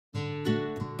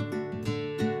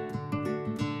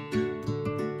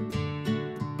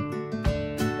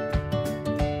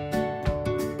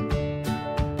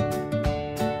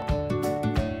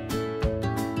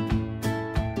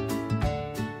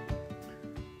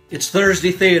It's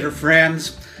Thursday Theater,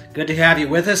 friends. Good to have you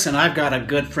with us, and I've got a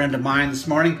good friend of mine this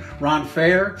morning, Ron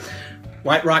Feher,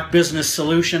 Whiterock Business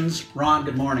Solutions. Ron,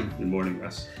 good morning. Good morning,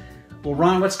 Russ. Well,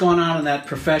 Ron, what's going on in that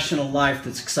professional life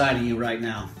that's exciting you right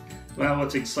now? Well,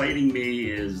 what's exciting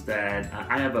me is that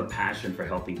I have a passion for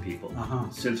helping people.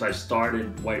 Since I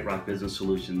started Whiterock Business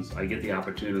Solutions, I get the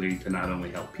opportunity to not only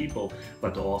help people,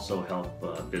 but to also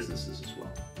help businesses as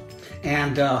well.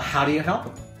 And how do you help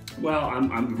them? Well,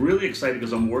 I'm really excited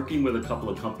because I'm working with a couple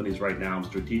of companies right now in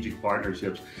strategic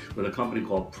partnerships with a company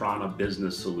called Prana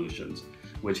Business Solutions,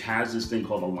 which has this thing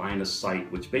called a line of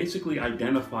sight, which basically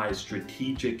identifies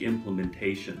strategic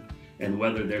implementation and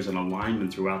whether there's an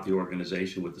alignment throughout the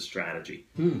organization with the strategy.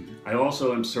 I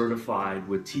also am certified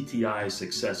with TTI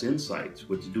Success Insights,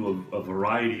 which do a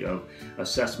variety of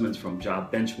assessments from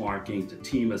job benchmarking to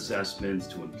team assessments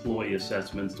to employee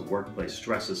assessments to workplace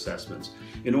stress assessments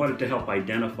in order to help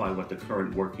identify what the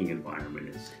current working environment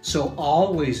is. So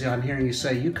always, I'm hearing you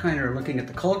say, you kind of are looking at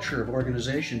the culture of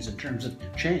organizations in terms of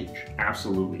change.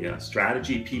 Absolutely, yeah.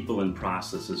 Strategy, people, and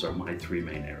processes are my three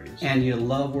main areas. And you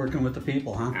love working with the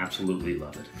people, huh? Absolutely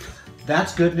love it.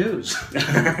 That's good news.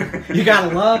 You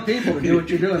gotta love people to do what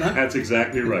you're doing, huh? That's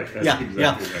exactly right. That's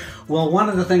exactly right. Well, one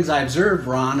of the things I observed,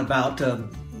 Ron, about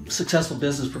successful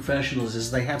business professionals is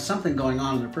they have something going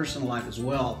on in their personal life as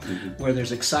well, where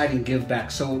there's exciting give back.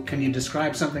 So can you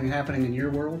describe something happening in your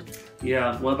world?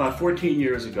 Yeah, well, about 14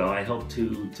 years ago, I helped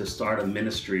to start a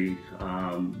ministry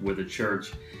with a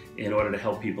church in order to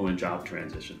help people in job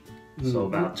transition. So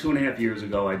about 2.5 years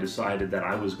ago, I decided that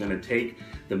I was going to take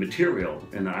the material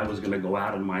and I was going to go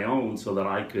out on my own so that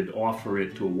I could offer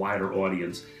it to a wider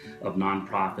audience of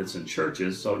nonprofits and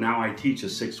churches. So now I teach a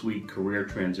 6-week career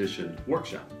transition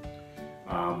workshop.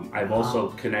 I've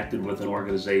also connected with an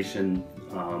organization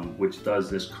which does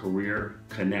this Career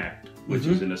Connect, which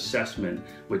is an assessment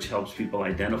which helps people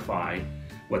identify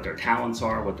what their talents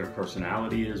are, what their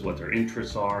personality is, what their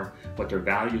interests are, what their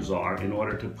values are, in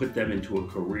order to put them into a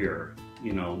career,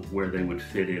 you know, where they would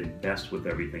fit in best with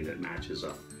everything that matches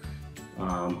up.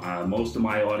 Most of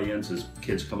my audience is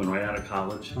kids coming right out of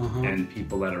college and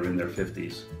people that are in their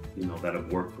 50s, you know, that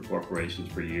have worked for corporations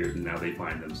for years and now they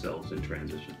find themselves in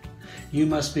transition. You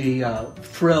must be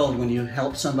thrilled when you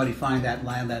help somebody find that and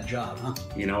land that job, huh?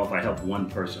 You know, if I help one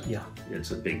person,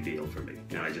 it's a big deal for me,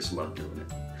 and I just love doing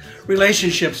it.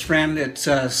 Relationships, friend, it's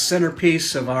a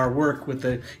centerpiece of our work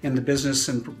in the business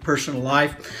and personal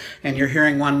life, and you're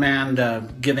hearing one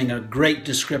man giving a great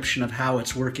description of how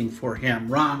it's working for him.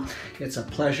 Ron, it's a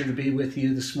pleasure to be with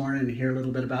you this morning and hear a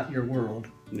little bit about your world.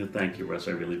 Thank you, Russ.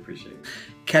 I really appreciate it.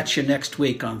 Catch you next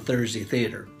week on Thursday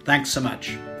Theater. Thanks so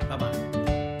much. Bye-bye.